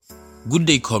Good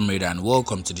day, comrade, and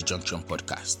welcome to the Junction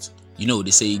podcast. They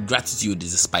say gratitude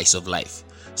is the spice of life.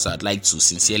 So I'd like to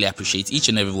sincerely appreciate each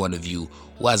and every one of you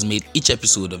who has made each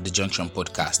episode of the Junction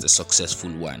podcast a successful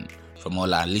one. From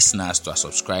all our listeners to our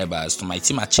subscribers to my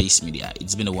team at Chase Media,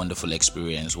 it's been a wonderful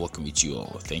experience working with you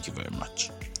all. Thank you very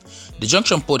much. The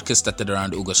Junction podcast started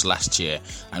around August last year,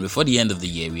 and before the end of the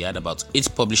year, we had about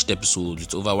 8 published episodes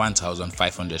with over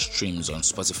 1,500 streams on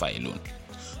Spotify alone.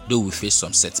 Though we faced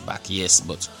some setback, yes,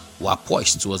 but we are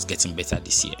poised towards getting better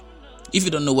this year. If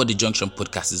you don't know what the Junction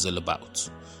podcast is all about,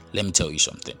 let me tell you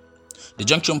something. The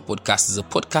Junction podcast is a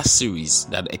podcast series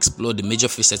that explores the major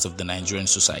facets of the Nigerian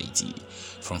society,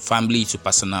 from family to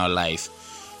personal life,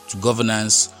 to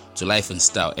governance, to life and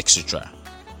style, etc.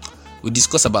 We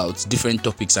discuss about different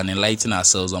topics and enlighten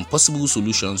ourselves on possible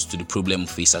solutions to the problem we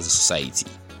face as a society.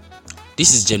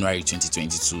 This is January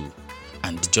 2022.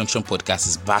 And the Junction podcast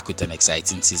is back with an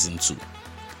exciting season 2.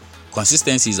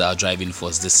 Consistency is our driving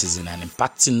force this season, and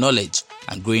impacting knowledge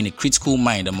and growing a critical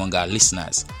mind among our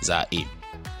listeners is our aim.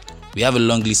 We have a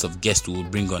long list of guests we will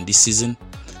bring on this season,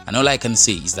 and all I can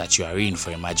say is that you are in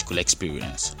for a magical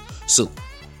experience. So,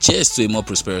 cheers to a more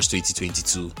prosperous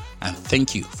 2022, and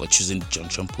thank you for choosing the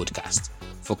Junction podcast.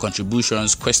 For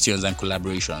contributions, questions, and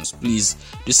collaborations, please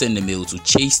do send a mail to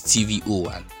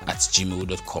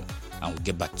chasetvo1@gmail.com. and we'll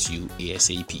get back to you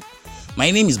ASAP.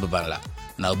 My name is Babala,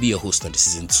 and I'll be your host on the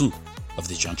season 2 of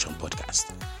the Junction podcast.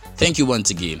 Thank you once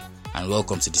again, and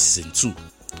welcome to the season 2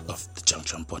 of the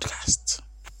Junction podcast.